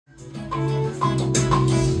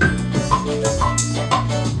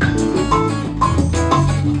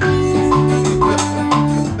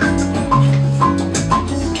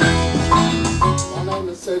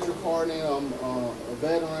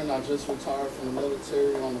just retired from the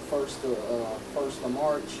military on the 1st of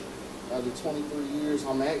March. After 23 years,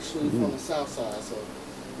 I'm actually from the South Side, so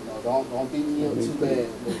you know, don't beat me up too bad.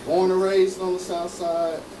 But born and raised on the South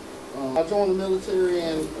Side. I joined the military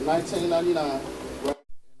in 1999. Right?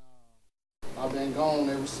 I've been gone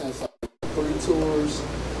ever since. 3 tours.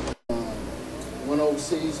 Went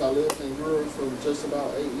overseas. I lived in Europe for just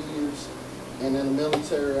about 8 years. And in the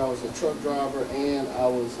military, I was a truck driver and I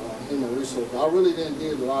was human resources. I really didn't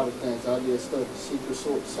do a lot of things. I did stuff, Secret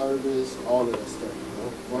Service, all of that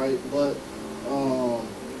stuff, right? But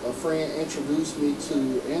a friend introduced me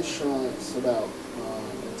to insurance about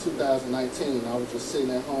in 2019. I was just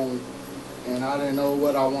sitting at home and I didn't know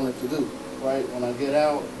what I wanted to do, right? When I get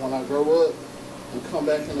out, when I grow up and come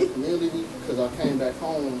back in the community, because I came back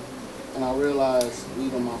home and I realized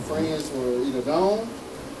either my friends were either gone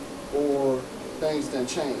or things didn't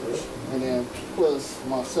change. And then plus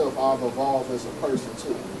myself, I've evolved as a person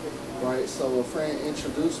too, right? So a friend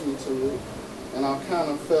introduced me to it and I kind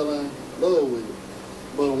of fell in love with it.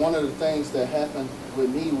 But one of the things that happened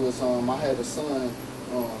with me was I had a son,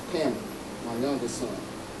 Cameron, my youngest son,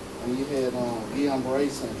 and he had Guillain-Barré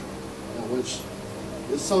syndrome, which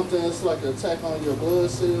is something, it's like an attack on your blood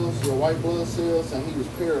cells, your white blood cells, and he was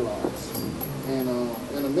paralyzed. And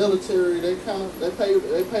in the military, they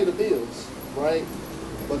pay the bills, right?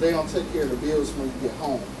 But they don't take care of the bills when you get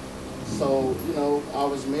home. So, you know, I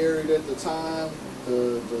was married at the time.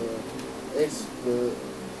 The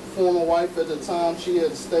former wife at the time, she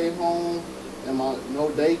had to stay home, and no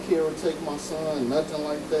daycare would take my son, nothing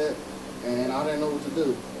like that. And I didn't know what to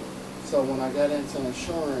do. So when I got into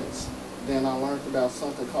insurance, then I learned about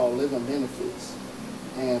something called living benefits.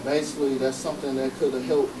 And basically, that's something that could have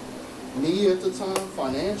helped me at the time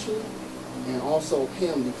financially, and also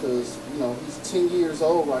him, because you know he's 10 years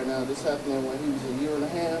old right now. This happened when he was a year and a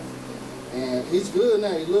half, and he's good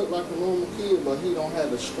now. He looked like a normal kid, but he don't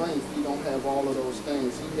have the strength. He don't have all of those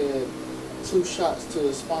things. He had 2 shots to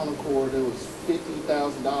his spinal cord. It was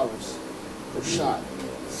 $50,000 per shot.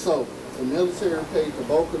 So the military paid the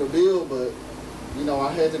bulk of the bill, but you know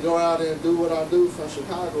I had to go out and do what I do from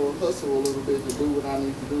Chicago and hustle a little bit to do what I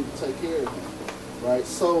need to do to take care of him. Right,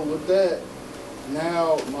 so with that,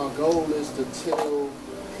 now my goal is to tell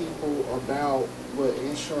people about what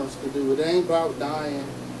insurance could do. It ain't about dying,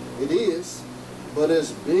 it is, but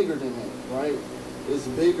it's bigger than that, right? It's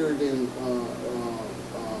bigger than,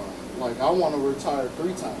 like I want to retire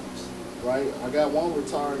 3 times, right? I got 1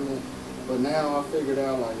 retirement, but now I figured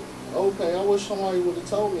out like, okay, I wish somebody would have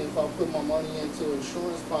told me if I put my money into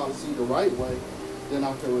insurance policy the right way, then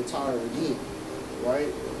I could retire again,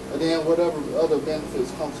 right? And then whatever other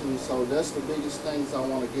benefits come to me. So that's the biggest things I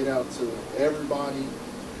want to get out to everybody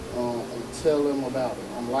and tell them about it.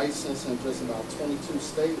 I'm licensed in just about 22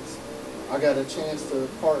 states. I got a chance to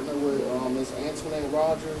partner with Ms. Antoinette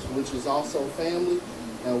Rogers, which is also family,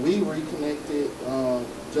 and we reconnected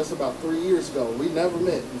just about 3 years ago. We never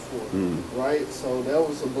met before, right? So that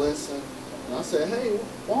was a blessing. And I said, hey,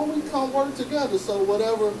 why don't we come work together? So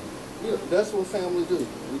whatever, you know, that's what family do.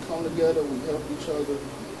 We come together, we help each other.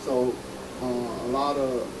 So a lot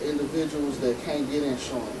of individuals that can't get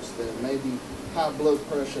insurance, that maybe high blood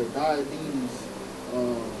pressure, diabetes,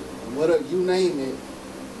 whatever, you name it,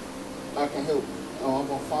 I can help you. I'm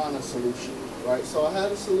going to find a solution, right? So I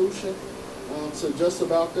had a solution to just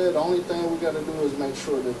about that. The only thing we got to do is make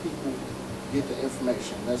sure that people get the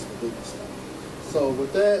information. That's the biggest thing. So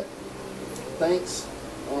with that, thanks,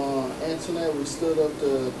 Antoinette. We stood up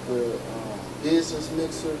the business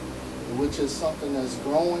mixer, which is something that's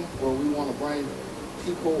growing, where we want to bring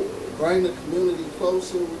people, bring the community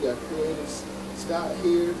closer. We got Creative Scott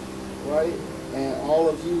here, right? And all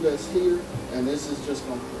of you that's here, and this is just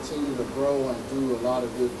going to continue to grow and do a lot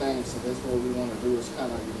of good things. So that's what we want to do, is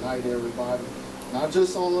kind of unite everybody. Not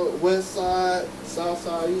just on the west side, south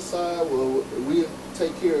side, east side, where we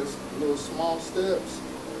take care of little small steps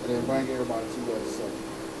and then bring everybody together. So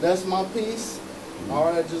that's my piece.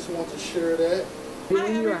 All right, I just want to share that. Hi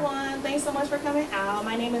everyone, thanks so much for coming out.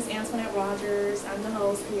 My name is Antoinette Rogers. I'm the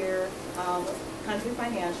host here with Country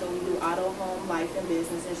Financial. We do auto, home, life, and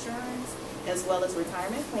business insurance, as well as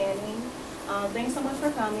retirement planning. Thanks so much for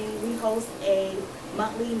coming. We host a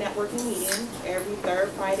monthly networking meeting every 3rd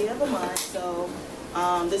Friday of the month. So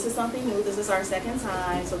this is something new. This is our 2nd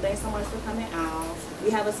time. So thanks so much for coming out.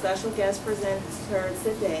 We have a special guest presenter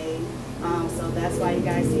today. So that's why you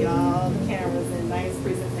guys see all the cameras and nice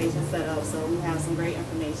presentation set up. So we have some great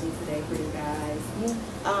information today for you guys.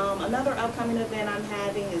 Another upcoming event I'm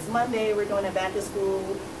having is Monday. We're doing a back to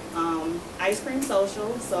school ice cream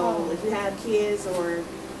social. So if you have kids or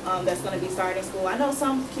that's going to be starting school, I know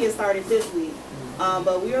some kids started this week.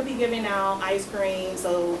 But we will be giving out ice cream,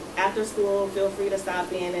 so after school, feel free to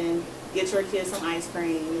stop in and get your kids some ice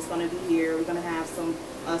cream. It's going to be here. We're going to have some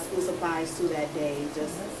school supplies too that day,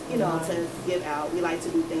 just, you know, to give out. We like to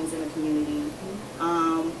do things in the community.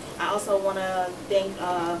 I also want to thank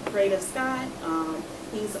Creative Scott.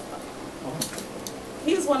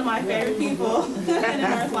 He's one of my favorite people in the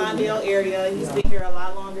North Lawndale area. He's been here a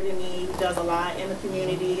lot longer than me. He does a lot in the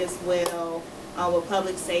community as well with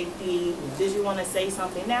public safety. Did you want to say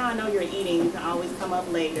something now? I know you're eating. You can always come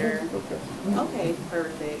up later. Okay,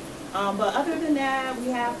 perfect. But other than that, we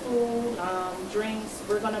have food, drinks.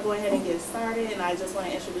 We're going to go ahead and get started. And I just want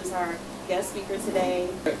to introduce our guest speaker today.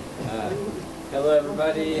 Hello,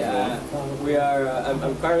 everybody. I'm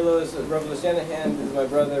Carlos Robles Shanahan. This is my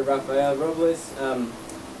brother, Rafael Robles.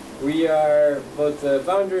 We are both the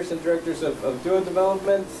founders and directors of Duo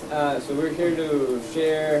Development. So we're here to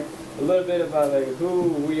share a little bit about who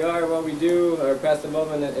we are, what we do, our past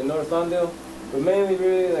involvement in North Lawndale. But mainly,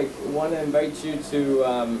 really, want to invite you to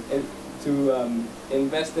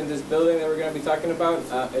invest in this building that we're going to be talking about.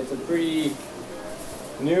 It's a pretty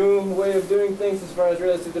new way of doing things as far as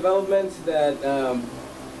real estate development that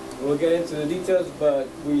we'll get into the details, but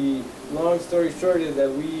long story short is that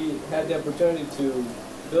we had the opportunity to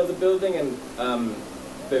build a building, and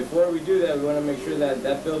before we do that, we want to make sure that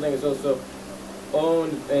that building is also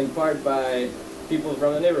owned in part by people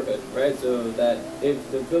from the neighborhood, right? So that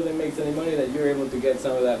if the building makes any money, that you're able to get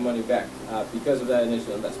some of that money back because of that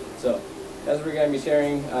initial investment. So that's what we're going to be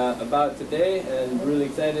sharing about today, and really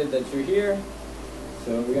excited that you're here.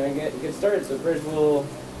 So we're going to get started. So first we'll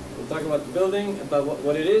talk about the building, about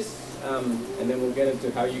what it is, and then we'll get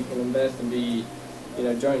into how you can invest and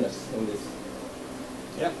join us in this.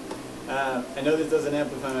 Yep. I know this doesn't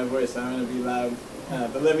amplify my voice, so I'm going to be loud,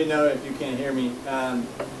 but let me know if you can't hear me.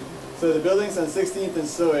 So the building's on 16th and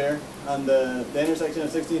Sawyer, on the intersection of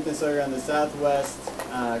 16th and Sawyer on the southwest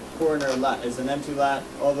corner lot. It's an empty lot.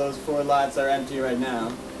 All those 4 lots are empty right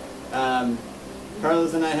now.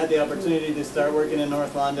 Carlos and I had the opportunity to start working in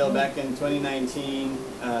North Lawndale back in 2018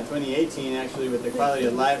 actually, with the Quality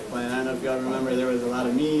of Life Plan. I don't know if y'all remember, there was a lot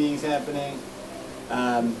of meetings happening.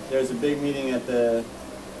 There was a big meeting at the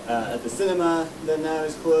cinema that now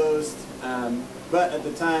is closed. But at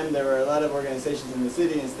the time, there were a lot of organizations in the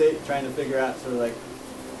city and state trying to figure out sort of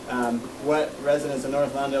what residents of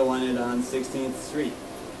North Lawndale wanted on 16th Street.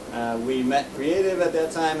 We met Creative at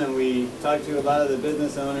that time, and we talked to a lot of the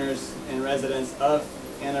business owners and residents of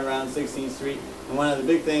and around 16th Street. And one of the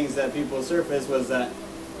big things that people surfaced was that,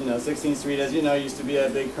 16th Street, as you know, used to be a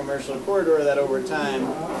big commercial corridor that over time,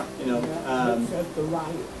 the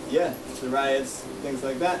riots. Yeah, the riots, things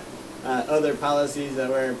like that. Other policies that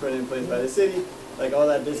were put in place by the city, like all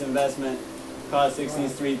that disinvestment caused 16th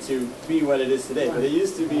Street to be what it is today. But it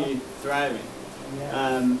used to be thriving.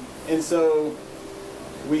 And so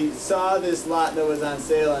we saw this lot that was on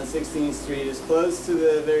sale on 16th Street. It's close to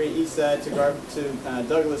the very east side to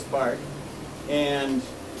Douglas Park. And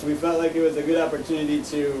we felt like it was a good opportunity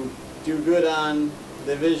to do good on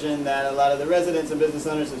the vision that a lot of the residents and business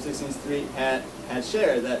owners of 16th Street had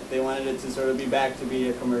shared, that they wanted it to sort of be back to be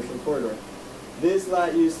a commercial corridor. This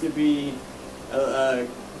lot used to be a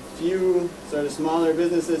few sort of smaller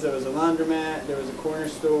businesses. There was a laundromat, there was a corner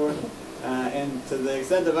store, and to the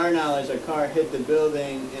extent of our knowledge, a car hit the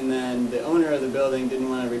building, and then the owner of the building didn't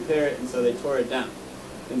want to repair it, and so they tore it down.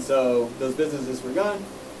 And so those businesses were gone.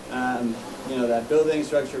 That building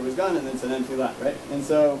structure was gone, and it's an empty lot, right? And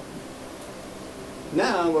so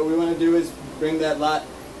now what we want to do is bring that lot,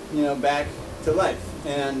 back to life.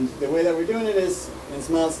 And the way that we're doing it is in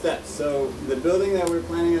small steps. So the building that we're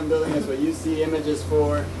planning on building is what you see images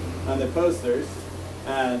for on the posters.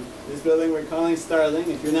 This building we're calling Starling.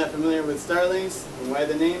 If you're not familiar with starlings, why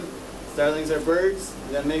the name? Starlings are birds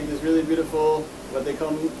that make this really beautiful, what they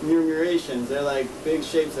call murmurations. They're like big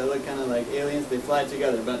shapes that look kind of like aliens. They fly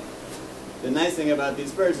together. But the nice thing about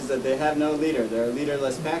these birds is that they have no leader. They're a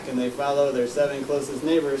leaderless pack, and they follow their 7 closest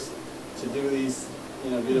neighbors to do these,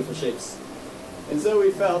 beautiful shapes. And so we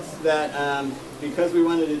felt that because we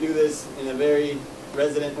wanted to do this in a very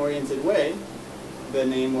resident-oriented way, the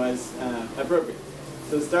name was appropriate.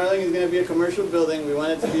 So Starling is going to be a commercial building. We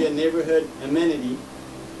want it to be a neighborhood amenity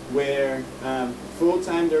where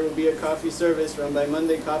full-time there will be a coffee service run by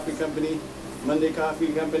Monday Coffee Company. Monday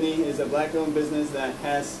Coffee Company is a black-owned business that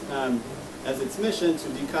has as its mission to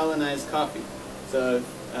decolonize coffee. So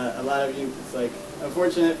a lot of you, it's like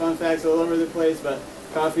unfortunate fun facts all over the place, but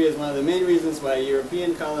coffee is one of the main reasons why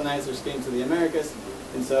European colonizers came to the Americas.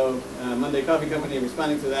 And so Monday Coffee Company,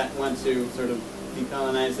 responding to that, wants to sort of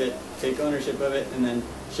decolonize it, take ownership of it, and then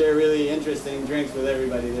share really interesting drinks with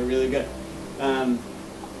everybody. They're really good.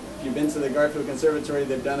 If you've been to the Garfield Conservatory,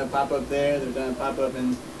 they've done a pop-up there, they've done a pop-up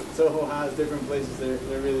in Soho House, different places,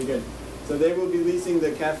 they're really good. So they will be leasing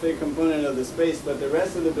the cafe component of the space, but the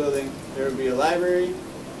rest of the building, there will be a library,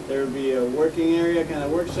 there will be a working area, kind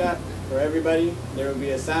of workshop for everybody, there will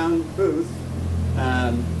be a sound booth,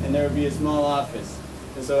 and there will be a small office.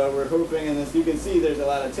 And so we're hoping, and as you can see, there's a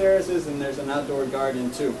lot of terraces and there's an outdoor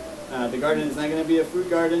garden too. The garden is not going to be a fruit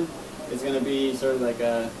garden, it's going to be sort of like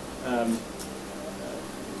a,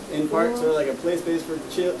 in part, sort of like a play space for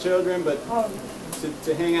children, but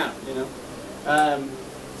to hang out, you know.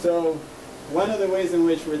 So one of the ways in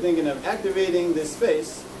which we're thinking of activating this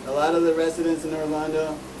space, a lot of the residents in North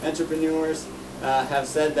Lawndale, entrepreneurs, have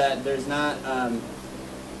said that there's not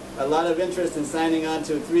a lot of interest in signing on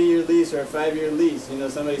to a 3-year lease or a 5-year lease. You know,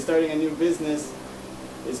 somebody starting a new business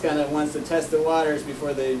is kind of wants to test the waters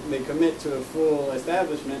before they commit to a full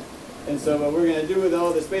establishment. And so what we're going to do with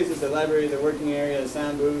all the spaces, the library, the working area, the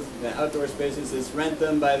sound booth, the outdoor spaces, is rent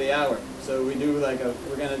them by the hour. So we do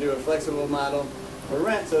we're going to do a flexible model for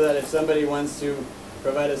rent so that if somebody wants to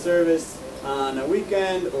provide a service on a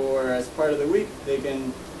weekend or as part of the week, they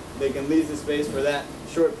can lease the space for that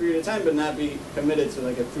short period of time, but not be committed to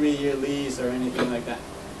like a 3-year lease or anything like that.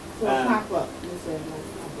 So a pop-up, you said like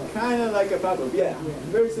pop-up. Kind of like a pop-up, yeah.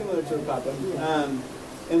 Very similar to a pop-up.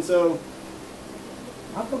 And so,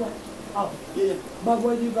 yeah. But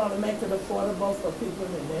were you going to make it affordable for people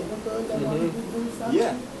in the neighborhood that wanted to do something?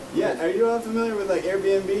 Yeah, yeah. Are you all familiar with like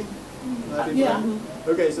Airbnb? Yeah.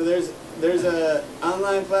 Okay, so there's a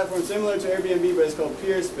online platform similar to Airbnb, but it's called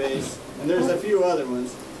Peerspace, and there's a few other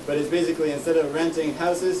ones. But it's basically, instead of renting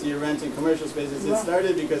houses, you're renting commercial spaces. It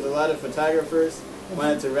started because a lot of photographers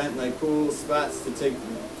wanted to rent like cool spots to take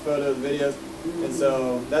photos, videos. And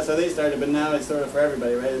so that's how they started, but now it's sort of for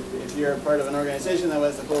everybody, right? If you're a part of an organization that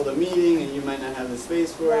wants to hold a meeting and you might not have the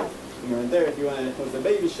space for it, you can rent there. If you want to host a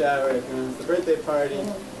baby shower, if you want to host a birthday party,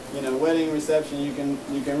 you know, wedding reception, you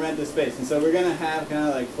can rent the space. And so we're going to have kind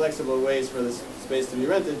of like flexible ways for this space to be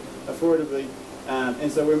rented affordably.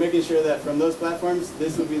 And so we're making sure that from those platforms,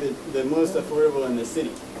 this will be the most affordable in the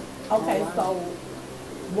city. Okay, so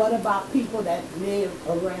what about people that live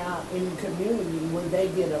around in the community? Would they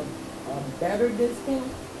get a better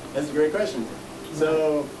discount? That's a great question.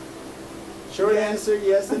 So, short answer,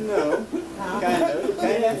 yes and no. Kind of.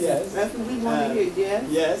 Yes. That's what we want to hear,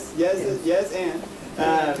 yes? Yes, and.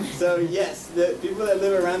 So yes, the people that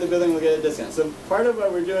live around the building will get a discount. So part of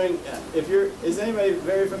what we're doing, is anybody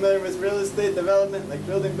very familiar with real estate development, like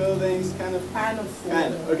building buildings, kind of? Kind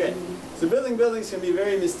of. Okay. So building buildings can be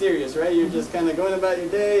very mysterious, right? You're just kind of going about your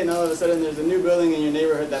day, and all of a sudden there's a new building in your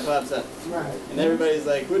neighborhood that pops up. Right. And everybody's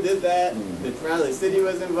like, who did that? Probably the city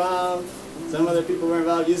was involved. Some other people were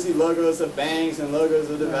involved. You see logos of banks and logos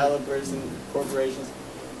of developers and corporations.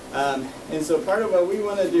 And so part of what we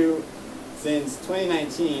want to do since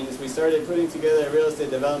 2019 is we started putting together a real estate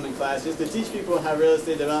development class just to teach people how real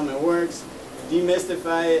estate development works,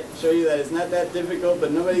 demystify it, show you that it's not that difficult,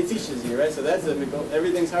 but nobody teaches you, right? So that's difficult.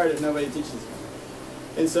 Everything's hard if nobody teaches you.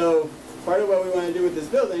 And so part of what we want to do with this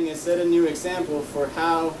building is set a new example for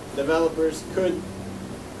how developers could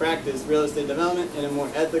practice real estate development in a more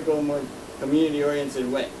ethical, more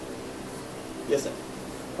community-oriented way. Yes, sir?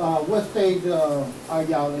 What stage are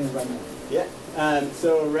y'all in right now? Yeah.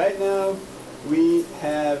 So right now, we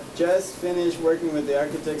have just finished working with the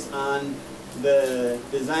architects on the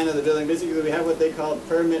design of the building. Basically, we have what they call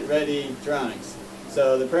permit-ready drawings.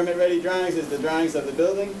 So the permit-ready drawings is the drawings of the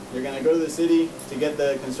building. You're going to go to the city to get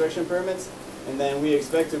the construction permits, and then we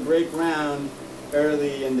expect to break ground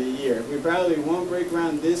early in the year. We probably won't break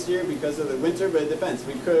ground this year because of the winter, but it depends.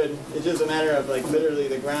 We could. It's just a matter of like literally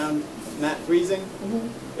the ground not freezing.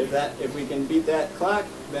 If we can beat that clock,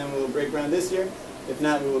 then we'll break ground this year. If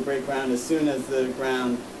not, we will break ground as soon as the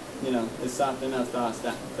ground, you know, is soft enough to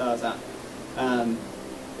thaw us out.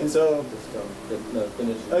 And so,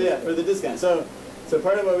 oh yeah, for the discount. So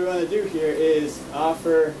part of what we want to do here is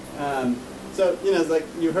offer. So you know, it's like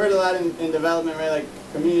you heard a lot in development, right? Like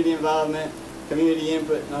community involvement, community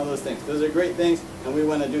input, and all those things. Those are great things, and we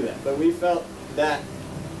want to do that. But we felt that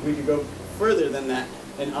we could go further than that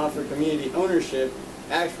and offer community ownership,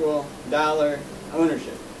 actual dollar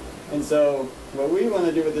ownership. And so what we want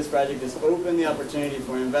to do with this project is open the opportunity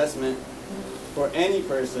for investment for any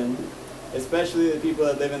person, especially the people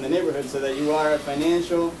that live in the neighborhood, so that you are a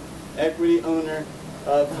financial equity owner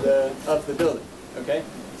of the building. Okay?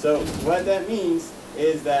 So what that means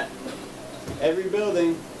is that every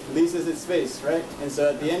building leases its space, right? And so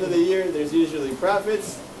at the end of the year, there's usually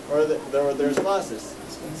profits or there's losses.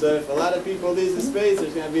 So if a lot of people lease the space,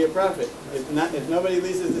 there's going to be a profit. If nobody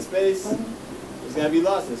leases the space, there's there's going to be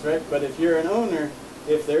losses, right? But if you're an owner,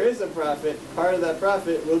 if there is a profit, part of that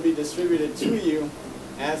profit will be distributed to you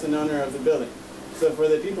as an owner of the building. So for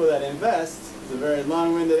the people that invest, it's a very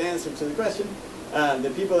long-winded answer to the question,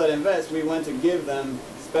 the people that invest, we want to give them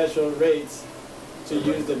special rates to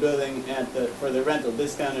use the building for the rental,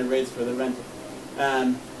 discounted rates for the rental.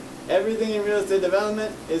 Everything in real estate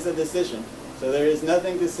development is a decision. So there is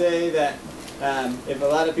nothing to say that if a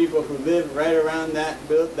lot of people who live right around that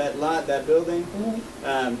building,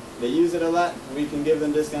 they use it a lot, we can give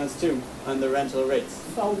them discounts too on the rental rates.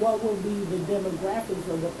 So what will be the demographics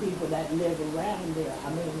of the people that live around there?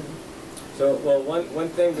 I mean, So, well, one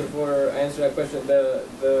thing before I answer that question, the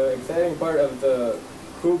exciting part of the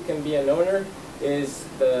who can be an owner is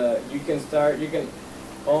you can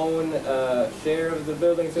own a share of the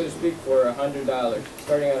building, so to speak, for $100,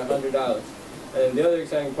 starting at $100. And the other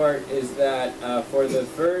exciting part is that for the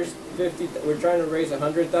first 50, we're trying to raise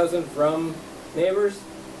 $100,000 from neighbors,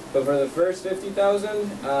 but for the first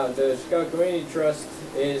 $50,000, the Chicago Community Trust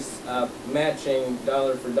is matching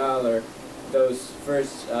dollar for dollar those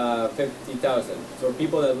first $50,000 for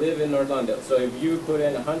people that live in North Lawndale. So if you put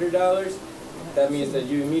in $100, that means that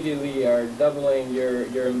you immediately are doubling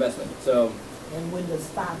your investment. So. And when the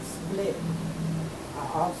stocks split, I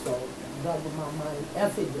also double my money.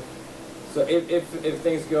 So if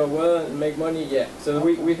things go well and make money, yeah. So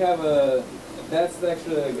we have that's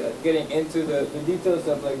actually getting into the details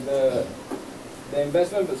of like the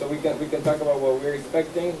investment, but so we can talk about what we're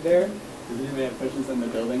expecting there. Does anybody have questions on the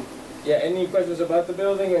building? Yeah, any questions about the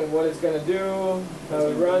building and what it's gonna do, how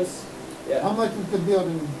it runs? Yeah. How much is the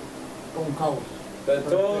building gonna cost? The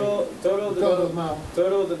total development.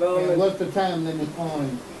 And what's the time limit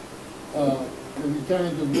on the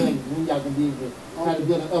return to building when y'all can be able to have the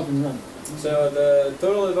building up and running? So the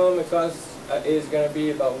total development cost is going to be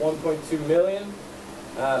about $1.2 million.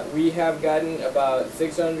 We have gotten about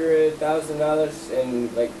 $600,000 in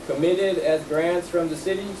like committed as grants from the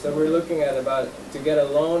city. So we're looking at to get a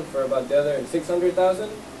loan for about the other $600,000.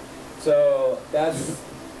 So that's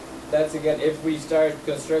again if we start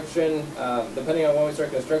construction, depending on when we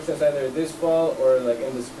start construction, it's either this fall or like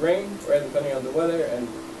in the spring, right? Depending on the weather and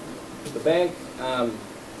the bank.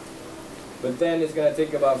 But then it's going to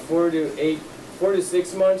take about 4 to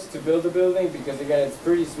 6 months to build the building because again it's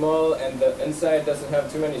pretty small and the inside doesn't have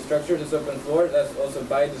too many structures. It's open floor. That's also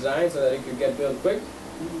by design so that it could get built quick.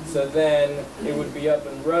 So then it would be up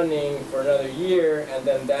and running for another year, and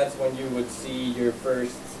then that's when you would see your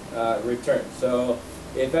first return. So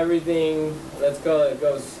if everything, let's call it,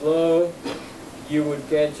 goes slow, you would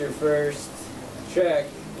get your first check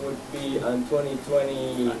would be on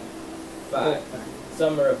 2025.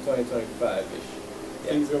 Summer of 2025-ish. Yeah.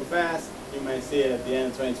 Things go fast, you might see it at the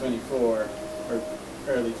end of 2024 or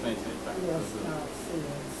early 2025.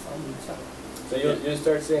 So you'll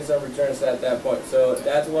start seeing some returns at that point. So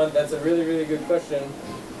that's a really, really good question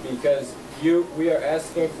because we are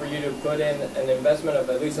asking for you to put in an investment of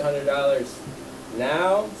at least $100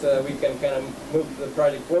 now so that we can kind of move the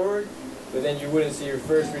project forward, but then you wouldn't see your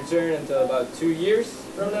first return until about 2 years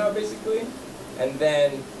from now, basically. And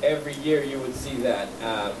then every year you would see that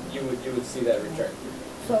you would see that return.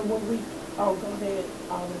 So when go ahead.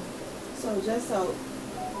 So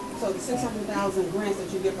the $600,000 grants that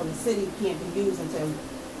you get from the city can't be used until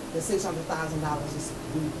the $600,000 is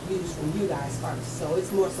used from you guys first. So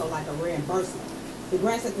it's more so like a reimbursement. The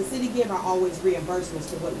grants that the city give are always reimbursements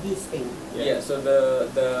to what you spend. Yeah. So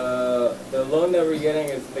the loan that we're getting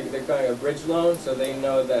is they're calling a bridge loan. So they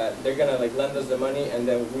know that they're gonna like lend us the money, and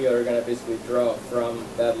then we are gonna basically draw from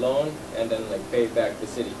that loan and then like pay back the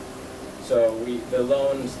city. So the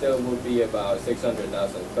loan still would be about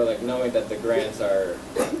 $600,000. But like knowing that the grants are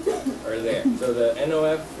there. So the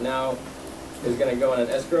NOF now is gonna go on an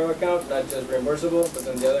escrow account, not just reimbursable. But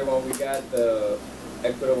then the other one we got, the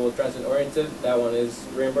equitable transit oriented, that one is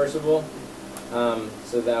reimbursable.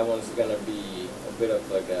 So that one's gonna be a bit of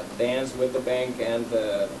like a dance with the bank and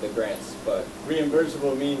the grants. But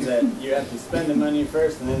reimbursable means that you have to spend the money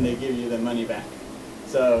first and then they give you the money back.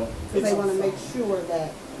 So they want to make sure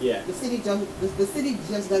that the city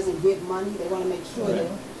just doesn't give money. They want to make sure that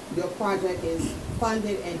your project is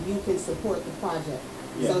funded and you can support the project.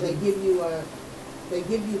 So they give you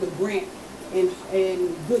the grant in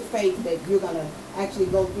good faith that you're gonna actually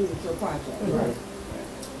go through with your project. Right.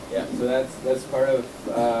 Yeah. So that's part of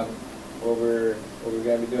what we're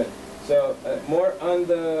gonna be doing. So more on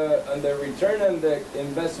the return on the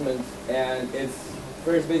investment, and it's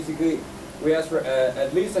first basically we ask for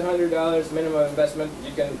at least $100 minimum investment.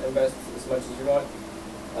 You can invest as much as you want.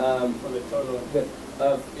 For the total.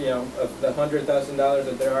 of of the $100,000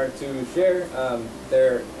 that there are to share,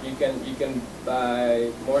 there you can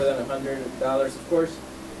buy more than $100, of course.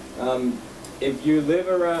 If you live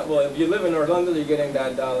if you live in North London, you're getting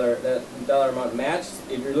that dollar amount matched.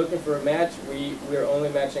 If you're looking for a match, we're only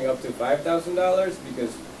matching up to $5,000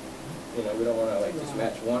 because we don't want to just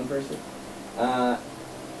match one person.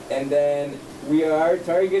 And then we are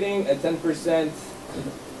targeting a 10%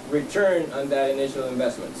 return on that initial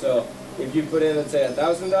investment. So if you put in, let's say,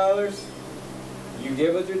 $1,000, you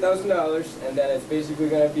give us your $1,000, and then it's basically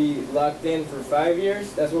going to be locked in for 5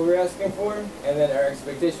 years. That's what we're asking for. And then our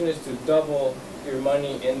expectation is to double your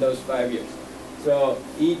money in those 5 years. So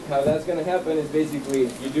how that's going to happen is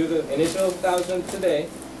basically you do the initial $1,000 today,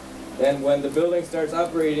 then when the building starts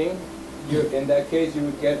operating, in that case you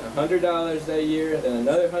would get $100 that year, then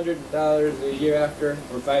another $100 a year after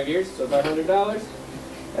for 5 years, so $500.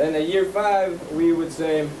 And then at year 5, we would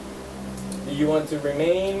say, do you want to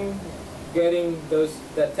remain getting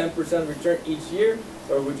that 10% return each year,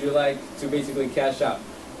 or would you like to basically cash out?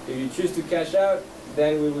 If you choose to cash out,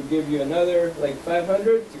 then we would give you another like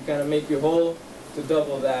 $500 to kind of make you whole to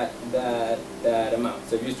double that amount.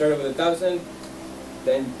 So if you started with $1,000,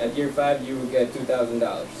 then at year 5 you would get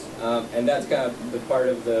 $2,000, and that's kind of the part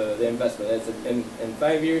of the investment. That's in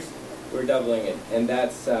 5 years we're doubling it, and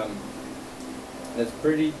that's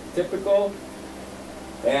pretty typical.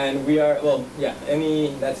 And we are,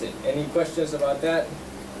 that's it. Any questions about that?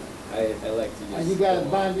 I like to just... And you got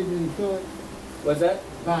it bonded and insured? What's that?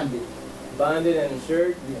 Bonded. Bonded and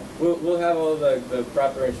insured? Yeah. We'll have all the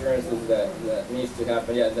proper insurances that needs to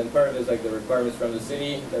happen. Yeah, then part of it is like the requirements from the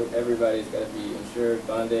city. Everybody's got to be insured,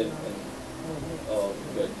 bonded, and all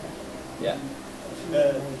good. Yeah.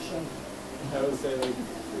 I would say, like,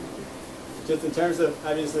 just in terms of,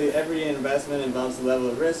 obviously, every investment involves a level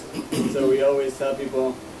of risk. So we always tell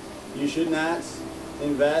people, you should not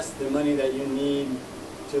invest the money that you need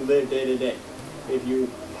to live day to day. If you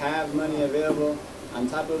have money available on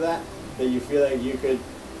top of that you feel like you could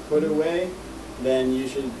put away, then you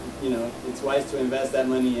should, it's wise to invest that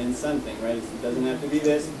money in something, right? It doesn't have to be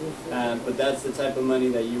this, but that's the type of money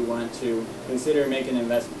that you want to consider making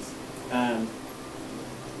investments.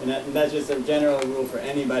 And that's just a general rule for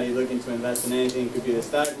anybody looking to invest in anything. It could be the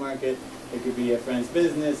stock market, it could be a friend's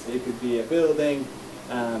business, it could be a building.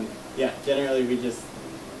 Generally we just,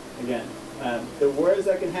 again, the worst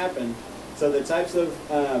that can happen, so the types of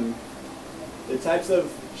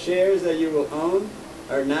shares that you will own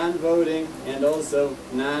are non-voting and also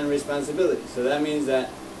non-responsibility. So that means that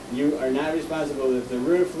you are not responsible if the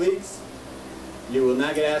roof leaks, you will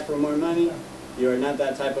not get asked for more money. You are not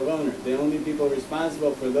that type of owner. The only people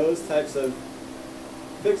responsible for those types of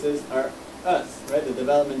fixes are us, right? The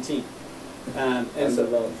development team. And the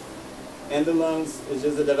loans. And the loans is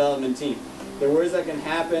just the development team. The worst that can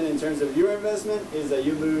happen in terms of your investment is that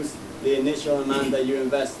you lose the initial amount that you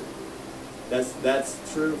invested.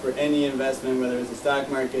 That's true for any investment, whether it's a stock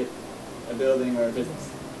market, a building, or a business.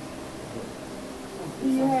 Do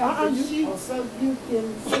you have a sheet so you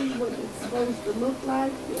can see what it's supposed to look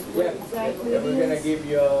like? Yeah, exactly we're going to give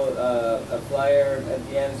you all a flyer at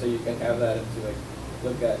the end so you can have that to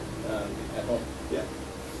look at home. Yeah.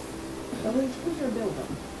 So who's your builder?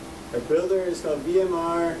 Our builder is called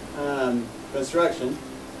VMR Construction.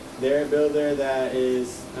 They're a builder that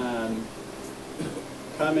is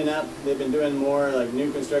coming up. They've been doing more like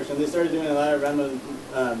new construction. They started doing a lot of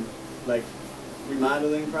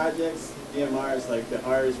remodeling projects. VMR is like the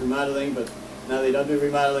R is remodeling, but now they don't do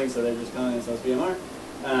remodeling, so they're just calling themselves VMR.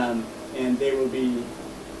 And they will be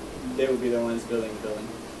the ones building the building.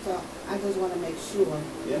 So I just want to make sure,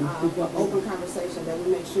 for open conversation, that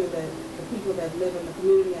we make sure that the people that live in the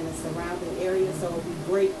community and the surrounding area, so it would be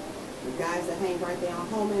great, the guys that hang right there on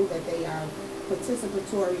Holman, that they are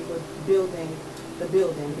participatory with building the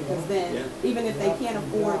building, because then even if they can't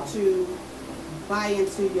afford to buy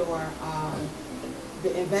into your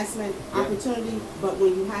the investment opportunity, but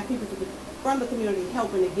when you have people from the community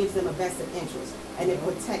helping, it gives them a vested interest, and it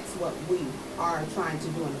protects what we are trying to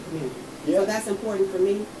do in the community. So that's important for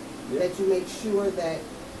me, that you make sure that,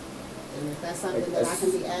 and if that's something that I can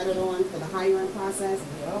be added on for the hiring process,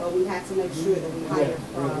 but we have to make sure that we hire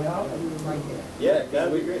from right there. Yeah, that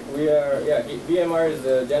would be great. We are, VMR is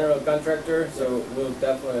the general contractor, so we'll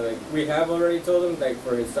definitely, we have already told him,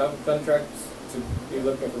 for his subcontracts, to be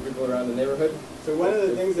looking for people around the neighborhood. So one of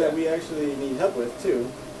the things that we actually need help with too,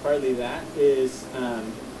 partly that, is,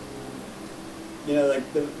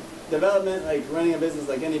 like the development, like running a business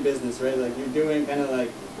like any business, right? Like you're doing kind of like,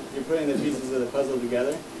 you're putting the pieces of the puzzle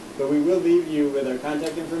together. But we will leave you with our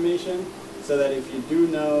contact information so that if you do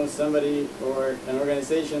know somebody or an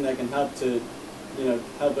organization that can help to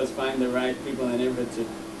help us find the right people in the neighborhood to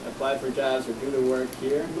apply for jobs or do the work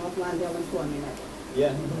here. North Lawndale Employment Act.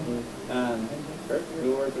 Yeah. Perfect.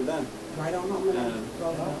 We'll work with them. Right on home.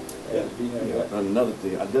 Yeah. Another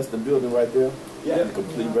thing, that's the building right there. Yeah. The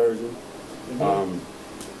complete version.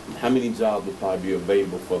 How many jobs would probably be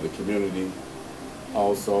available for the community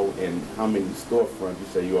also, and how many storefronts? You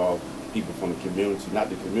say you all people from the community, not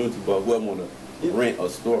the community, but who want to rent a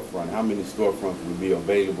storefront. How many storefronts would be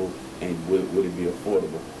available, and would it be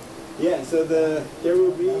affordable? Yeah, so there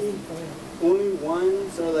will be only one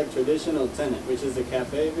sort of like traditional tenant, which is the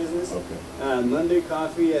cafe business. Okay. Monday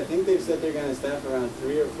Coffee, I think they've said they're going to staff around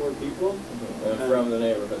 3 or 4 people. From the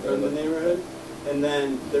neighborhood. From the neighborhood. And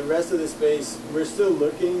then the rest of the space, we're still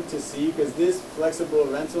looking to see, because this flexible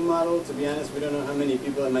rental model, to be honest, we don't know how many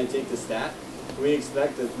people it might take to staff. We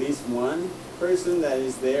expect at least one person that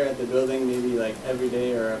is there at the building, maybe like every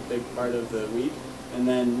day or a big part of the week. And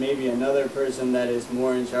then maybe another person that is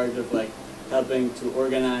more in charge of like helping to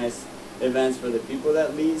organize events for the people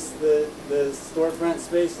that lease the storefront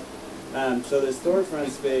space. So the storefront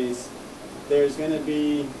space, there's going to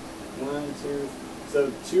be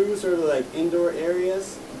 2 sort of like indoor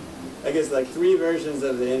areas. I guess like 3 versions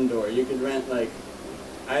of the indoor. You could rent like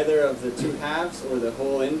either of the 2 halves or the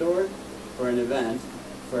whole indoor for an event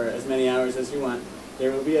for as many hours as you want.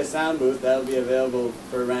 There will be a sound booth that will be available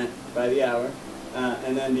for rent by the hour.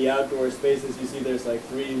 And then the outdoor spaces, you see there's like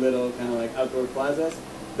 3 little kind of like outdoor plazas.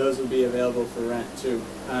 Those will be available for rent too.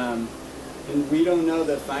 And we don't know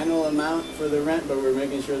the final amount for the rent, but we're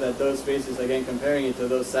making sure that those spaces, again, comparing it to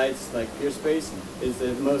those sites like Pure Space, is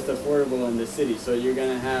the most affordable in the city. So you're going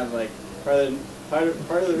to have like, part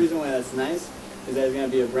of the reason why that's nice is that it's going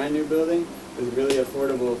to be a brand new building with really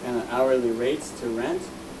affordable kind of hourly rates to rent.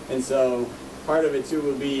 And so part of it too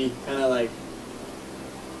will be kind of like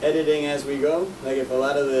editing as we go. Like if a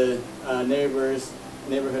lot of the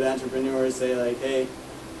neighborhood entrepreneurs say like, hey,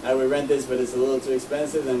 I would rent this, but it's a little too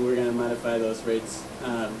expensive, then we're going to modify those rates.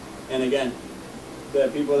 And again, the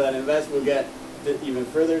people that invest will get even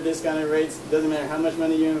further discounted rates. It doesn't matter how much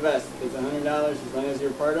money you invest. If it's $100, as long as you're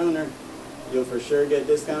part owner, you'll for sure get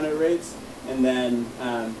discounted rates. And then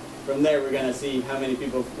from there, we're going to see how many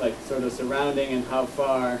people like sort of surrounding and how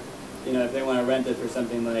far, if they want to rent it for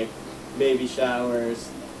something like baby showers,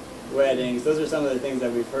 weddings. Those are some of the things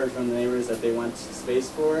that we've heard from the neighbors that they want space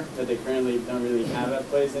for, that they currently don't really have a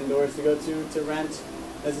place indoors to go to rent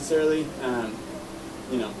necessarily.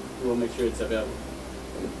 We'll make sure it's available.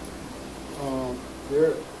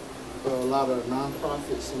 There are a lot of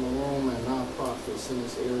nonprofits in the room and nonprofits in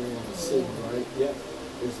this area in the city, right? Yeah.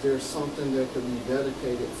 Is there something that could be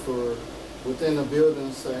dedicated for within the building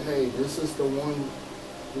and say, hey, this is the one,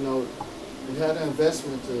 we had an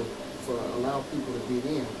investment for allow people to get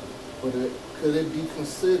in. But could it be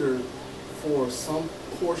considered for some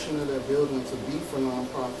portion of that building to be for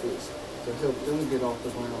nonprofits to help them get off the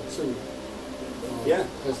ground too? Yeah.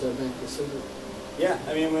 Has that been considered? Yeah,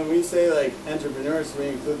 I mean, when we say like entrepreneurs, we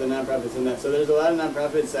include the nonprofits in that. So there's a lot of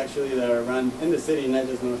nonprofits actually that are run in the city, not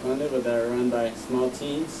just North Lawndale, but that are run by small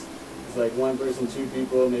teams. It's like 1 person, 2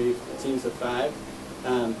 people, maybe teams of 5.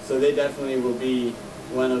 So they definitely will be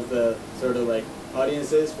one of the sort of like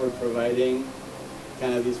audiences for providing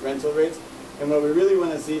kind of these rental rates. And what we really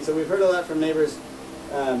want to see, so we've heard a lot from neighbors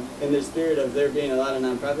in the spirit of there being a lot of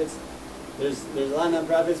nonprofits. There's a lot of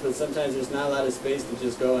nonprofits, but sometimes there's not a lot of space to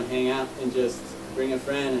just go and hang out and just bring a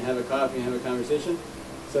friend and have a coffee and have a conversation.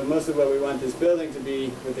 So most of what we want this building to be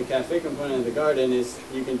with the cafe component of the garden is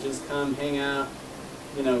you can just come hang out,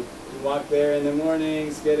 walk there in the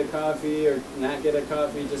mornings, get a coffee or not get a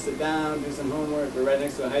coffee, just sit down, do some homework. We're right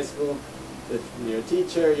next to a high school. If you're a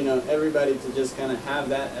teacher, everybody to just kind of have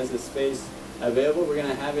that as a space available. We're going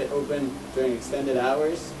to have it open during extended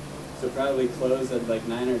hours, so probably close at like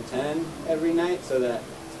 9 or 10 every night, so that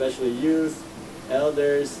especially youth,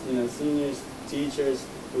 elders, seniors, teachers,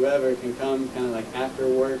 whoever can come kind of like after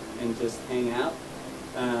work and just hang out.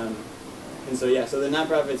 And so so the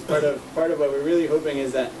nonprofits, part of what we're really hoping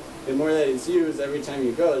is that the more that it's used, every time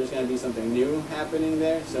you go, there's going to be something new happening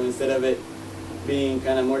there. So instead of it being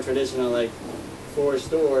kind of more traditional, like 4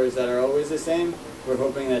 stores that are always the same, we're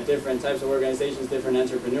hoping that different types of organizations, different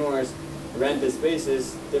entrepreneurs rent the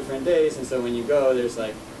spaces different days. And so when you go, there's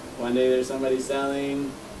like one day there's somebody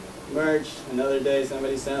selling merch, another day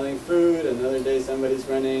somebody's selling food, another day somebody's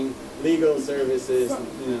running legal services.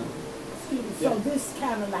 So this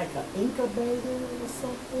kind of like an incubator or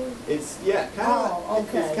something? It's It's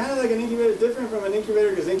kind of like an incubator, different from an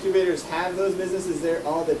incubator because incubators have those businesses there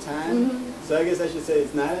all the time. So I guess I should say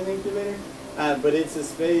it's not an incubator, but it's a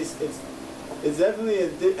space. it's definitely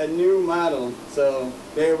a new model, so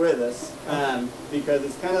bear with us, because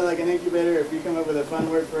it's kind of like an incubator. If you come up with a fun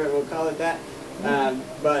word for it, we'll call it that.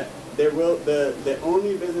 But there will the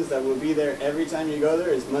only business that will be there every time you go there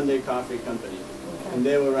is Monday Coffee Company, and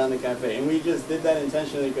they will run the cafe. And we just did that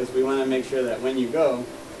intentionally because we want to make sure that when you go,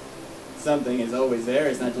 something is always there.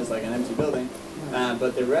 It's not just like an empty building.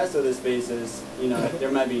 But the rest of the spaces, you know,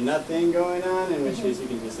 there might be nothing going on, in which case you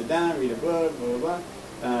can just sit down, read a book, blah, blah, blah.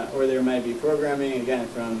 Or there might be programming, again,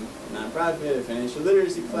 from nonprofit, a financial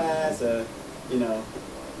literacy class, you know,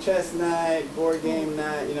 chess night, board game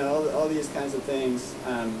night, you know, all these kinds of things.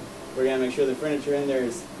 We're going to make sure the furniture in there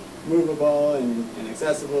is movable and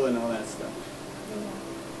accessible and all that stuff.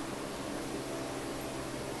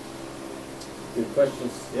 Good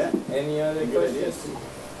questions. Yeah. Any other questions?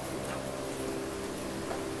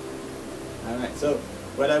 All right. So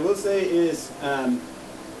what I will say is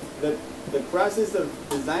the process of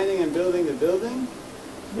designing and building the building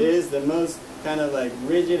is the most kind of like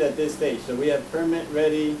rigid at this stage. So we have permit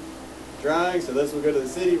ready drawings. So those will go to the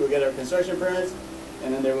city. We'll get our construction permits,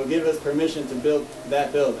 and then they will give us permission to build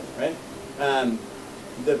that building. Right.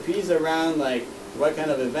 The piece around like what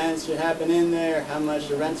kind of events should happen in there, how much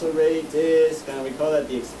the rental rate is, kind of we call that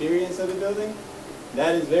the experience of the building.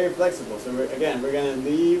 That is very flexible. So we're going to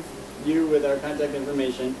leave you with our contact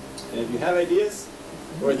information, and if you have ideas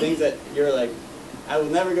or things that you're like, I will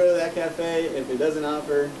never go to that cafe if it doesn't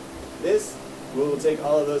offer this, we will take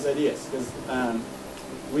all of those ideas, because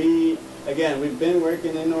we've been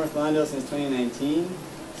working in North Lawndale since 2019,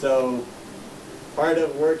 so part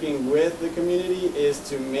of working with the community is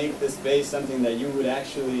to make the space something that you would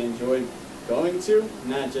actually enjoy going to,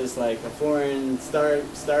 not just like a foreign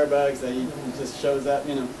Starbucks that just shows up,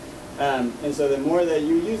 you know. And so the more that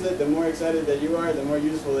you use it, the more excited that you are, the more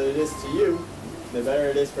useful it is to you, the better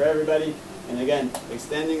it is for everybody. And again,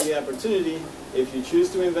 extending the opportunity, if you choose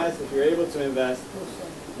to invest, if you're able to invest,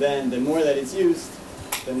 then the more that it's used,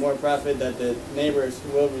 the more profit that the neighbors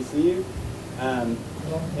will receive.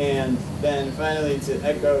 And then finally, to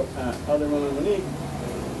echo Alderwoman Monique,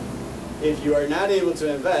 if you are not able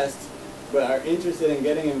to invest, but are interested in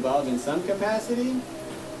getting involved in some capacity,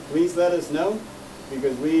 please let us know,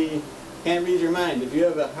 because we can't read your mind. If you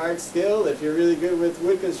have a hard skill, if you're really good with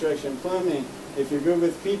wood construction, plumbing, if you're good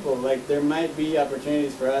with people, like there might be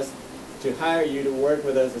opportunities for us to hire you to work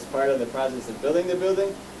with us as part of the process of building the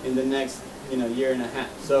building in the next year and a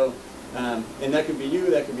half. So, and that could be you,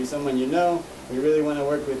 that could be someone you know. We really want to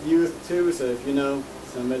work with youth too, so if you know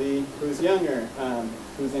somebody who's younger,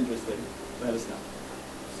 who's interested, let us know.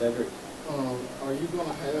 Cedric? Are you going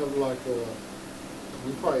to have like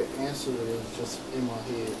you probably answered it, it's just in my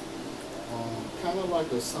head, kind of like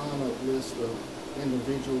a sign-up list of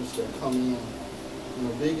individuals that come in. And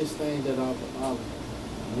the biggest thing that I've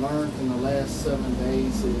learned in the last 7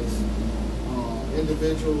 days is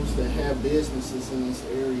individuals that have businesses in this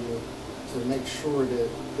area, to make sure that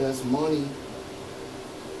there's money,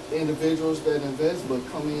 individuals that invest but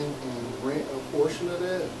come in and rent a portion of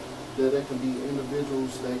that, that there can be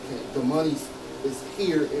individuals that can, the money is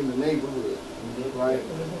here in the neighborhood, right?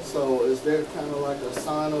 So is there kind of like a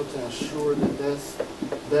sign up to ensure that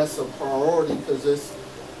that's a priority, because it's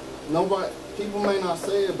nobody, people may not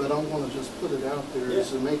say it, but I'm going to just put it out there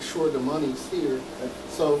to make sure the money's here.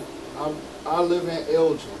 So I live in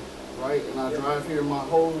Elgin, right? And I drive here my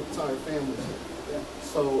whole entire family.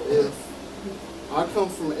 So if I come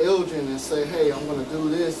from Elgin and say, hey, I'm going to do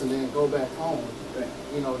this and then go back home,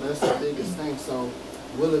 that's the biggest thing. So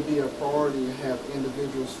will it be a priority to have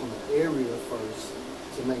individuals from the area first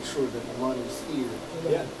to make sure that the money's here?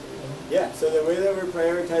 Yeah, so the way that we're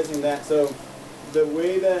prioritizing that, so the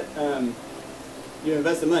way that you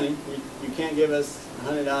invest the money, you can't give us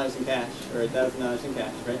 $100 in cash or $1,000 in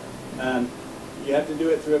cash, right? You have to do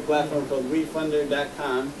it through a platform called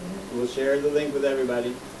wefunder.com. We'll share the link with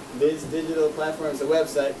everybody. This digital platform, it's a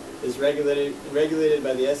website, is regulated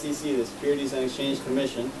by the SEC, the Securities and Exchange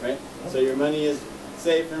Commission, right? So your money is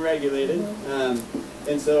safe and regulated.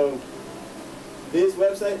 And so this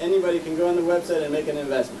website, anybody can go on the website and make an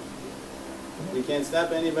investment. We can't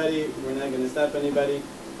stop anybody. We're not going to stop anybody.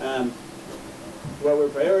 What we're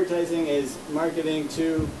prioritizing is marketing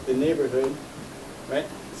to the neighborhood, right?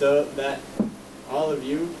 So that all of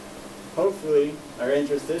you hopefully are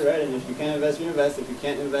interested, right? And if you can invest, you invest. If you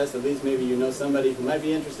can't invest, at least maybe you know somebody who might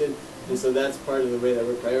be interested. And so that's part of the way that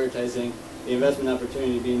we're prioritizing the investment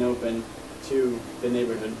opportunity being open to the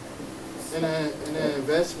neighborhood. And an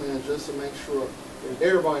investment is just to make sure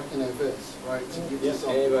everybody can invest, right? To get this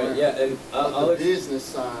off the ground. And but the business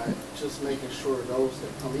side, just making sure those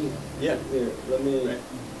that come in. Yeah, here, let me. Right.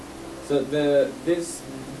 So this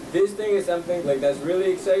this thing is something like that's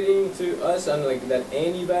really exciting to us, and like that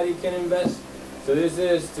anybody can invest. So this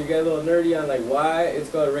is, to get a little nerdy on like why it's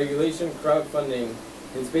called regulation crowdfunding.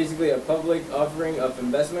 It's basically a public offering of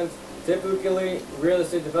investments. Typically, real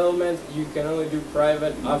estate development, you can only do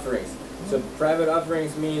private offerings. So private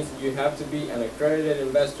offerings means you have to be an accredited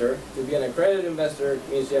investor. To be an accredited investor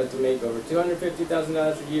means you have to make over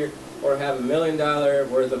 $250,000 a year or have $1 million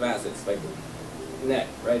worth of assets, like net,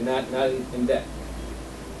 right? Not in debt.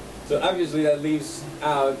 So obviously that leaves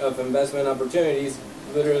out of investment opportunities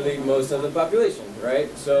literally most of the population,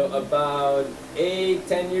 right? So about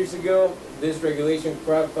 8-10 years ago, this regulation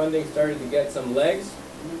crowdfunding started to get some legs.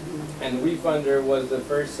 And WeFunder was the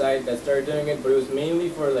first site that started doing it, but it was mainly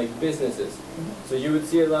for like businesses. So you would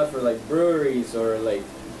see a lot for like breweries or like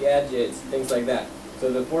gadgets, things like that.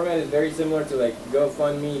 So the format is very similar to like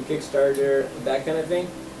GoFundMe, Kickstarter, that kind of thing.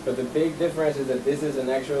 But the big difference is that this is an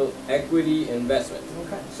actual equity investment.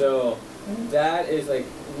 Okay. So that is like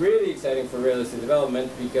really exciting for real estate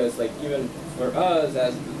development, because like even for us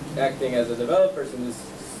as acting as a developers in this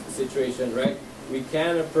situation, right? We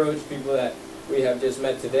can approach people that we have just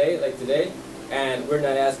met today, like today, and we're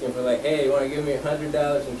not asking for like, hey, you want to give me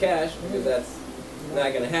 $100 in cash, because that's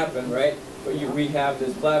not going to happen, right? But we have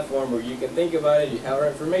this platform where you can think about it, you have our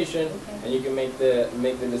information, and you can make the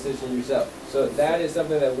decision yourself. So that is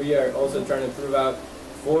something that we are also trying to prove out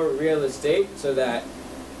for real estate, so that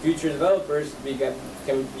future developers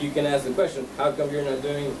you can ask the question, how come you're not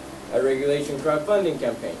doing a regulation crowdfunding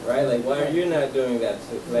campaign, right? Like, why are you not doing that?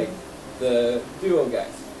 So, like the duo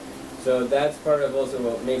guys. So that's part of also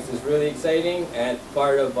what makes this really exciting, and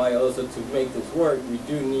part of why also to make this work, we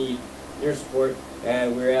do need your support,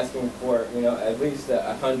 and we're asking for, you know, at least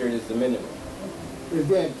 100 is the minimum. Is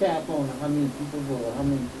there a cap on how many people or how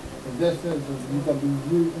many investors you gonna be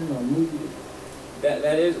using or needed?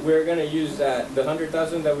 That is, we're gonna use the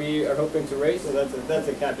 100,000 that we are hoping to raise. So that's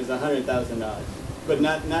a cap, is $100,000, but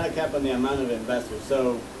not a cap on the amount of investors.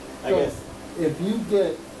 So I guess if you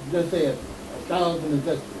get, let's say, 1,000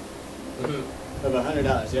 investors. Of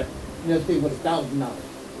 $100, yeah. Let's say with $1,000.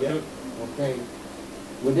 Yeah. Okay.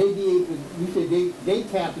 Would they be able? You said they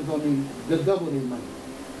cap is on the double their money.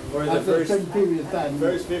 For the after first a certain period of time.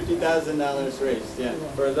 First $50,000 raised, yeah.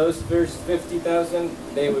 For those first 50,000,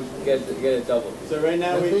 they would get it doubled. So right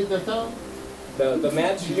now That's all? The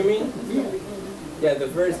match, you mean? Yeah. Yeah, the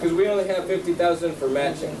first, because we only have 50,000 for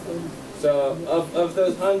matching. So of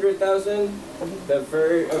those 100,000,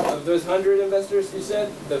 of those 100 investors you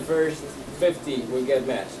said, the first 50 will get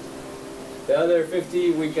matched. The other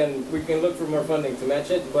 50 we can look for more funding to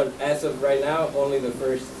match it, but as of right now, only the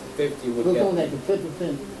first 50 would Look get. on like a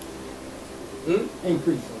 10%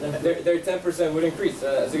 increase. Their 10% would increase.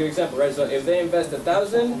 That's a good example, right? So if they invest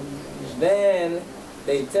 1,000, then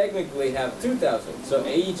they technically have 2,000. So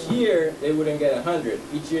each year they wouldn't get 100.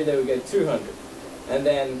 Each year they would get 200. And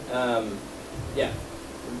then,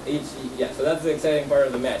 so that's the exciting part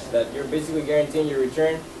of the match, that you're basically guaranteeing your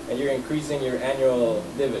return and you're increasing your annual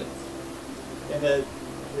dividends. And that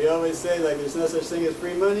we always say, like, there's no such thing as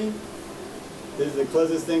free money. This is the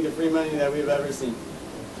closest thing to free money that we've ever seen.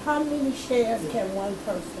 How many shares can one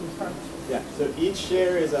person purchase? Yeah, so each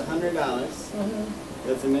share is $100.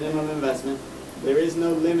 That's a minimum investment. There is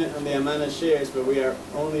no limit on the amount of shares, but we are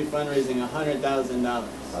only fundraising $100,000.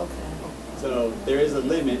 Okay. So there is a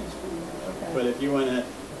limit, but if you want to,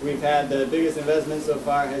 we've had the biggest investment so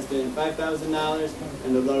far has been $5,000,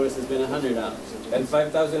 and the lowest has been $100. And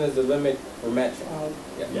 5,000 is the limit for matching.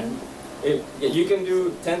 Yeah. You can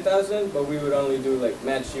do 10,000, but we would only do like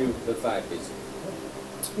match you the 5 basically.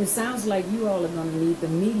 It sounds like you all are going to need the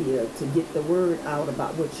media to get the word out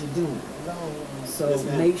about what you're doing. So Yes,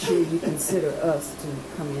 ma'am. make sure you consider us to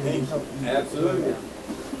come in and help you. Absolutely.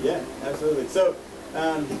 Yeah, absolutely. So,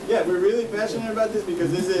 we're really passionate about this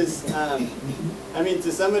because this is, I mean,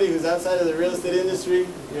 to somebody who's outside of the real estate industry,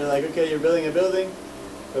 you're like, okay, you're building a building,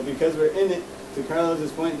 but because we're in it, to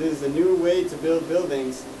Carlos's point, this is a new way to build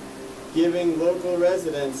buildings, giving local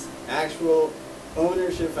residents actual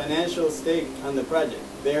ownership, financial stake on the project.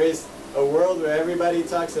 There is a world where everybody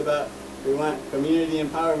talks about, we want community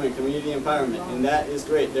empowerment, and that is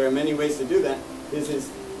great. There are many ways to do that. This is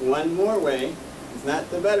one more way. It's not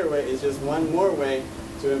the better way, it's just one more way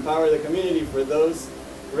to empower the community for those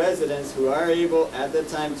residents who are able at the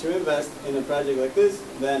time to invest in a project like this.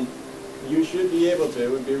 Then you should be able to.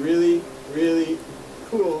 It would be really, really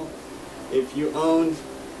cool if you owned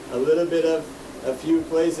a little bit of a few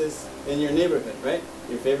places in your neighborhood, right?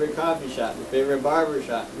 Your favorite coffee shop, your favorite barber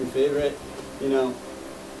shop, your favorite,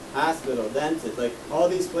 hospital, dentist, like all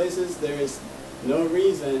these places, there is no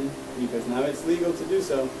reason, because now it's legal to do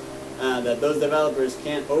so, that those developers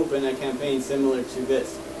can't open a campaign similar to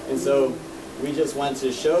this. And so we just want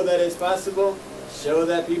to show that it's possible, show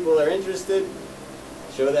that people are interested,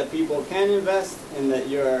 show that people can invest, and that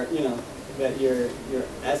you're, that you're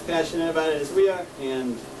as passionate about it as we are.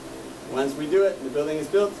 And once we do it, the building is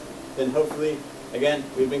built, then hopefully, again,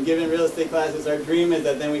 we've been given real estate classes. Our dream is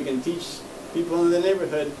that then we can teach people in the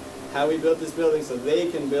neighborhood how we built this building so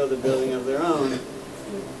they can build a building of their own.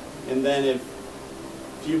 And then if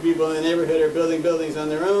few people in the neighborhood are building buildings on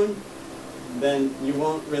their own, then you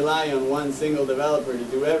won't rely on one single developer to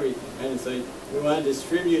do everything. Right? And so we want to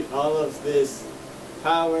distribute all of this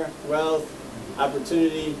power, wealth,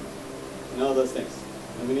 opportunity, and all those things.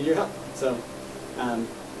 And we need your help. So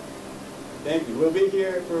thank you. We'll be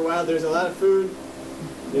here for a while. There's a lot of food.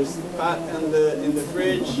 There's pot in the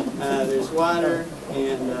fridge. There's water,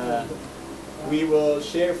 and we will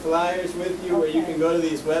share flyers with you where you can go to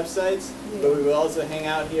these websites. But we will also hang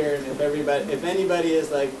out here. And if anybody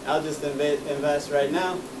is like, I'll just invest right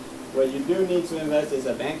now, what you do need to invest is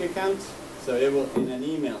a bank account. So it will in an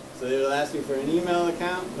email. So they will ask you for an email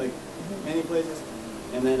account, like many places,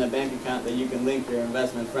 and then a bank account that you can link your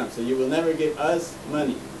investment from. So you will never give us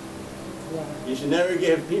money. You should never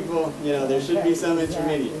give people, there should be some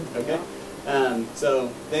intermediate, okay? So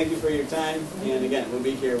thank you for your time, and again, we'll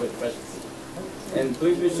be here with questions. And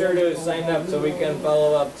please be sure to sign up so we can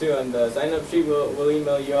follow up too. On the sign-up sheet, we'll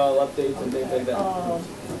email you all updates and things like that.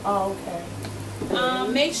 Okay.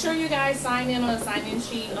 Make sure you guys sign in on the sign-in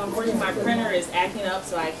sheet. Unfortunately, my printer is acting up,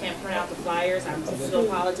 so I can't print out the flyers. I still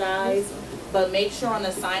apologize. But make sure on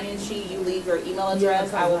the sign-in sheet you leave your email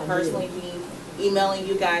address. I will personally be emailing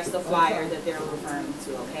you guys the flyer that they're referring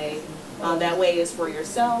to, okay? That way it's for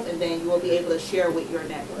yourself, and then you will be able to share with your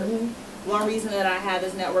network. One reason that I have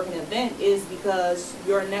this networking event is because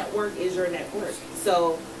your network is your network.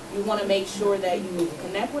 So you want to make sure that you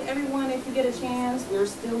connect with everyone if you get a chance. We're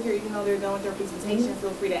still here, even though they're going through a presentation.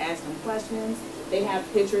 Feel free to ask them questions. They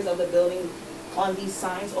have pictures of the building on these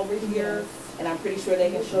signs over here, and I'm pretty sure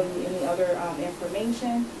they can show you any other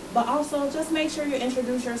information. But also, just make sure you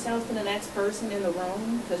introduce yourself to the next person in the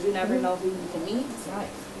room, because you never know who you can meet.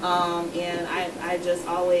 And I just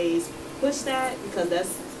always push that, because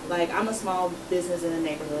that's, like, I'm a small business in the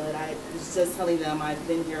neighborhood. I was just telling them I've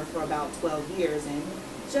been here for about 12 years, and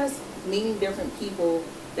just meeting different people,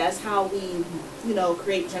 that's how we,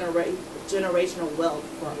 create generational wealth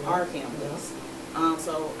for our families.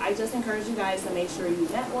 So I just encourage you guys to make sure you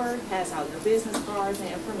network, pass out your business cards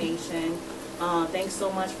and information. Thanks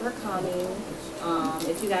so much for coming.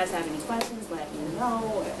 If you guys have any questions, let me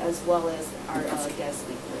know, as well as our guest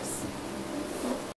speakers.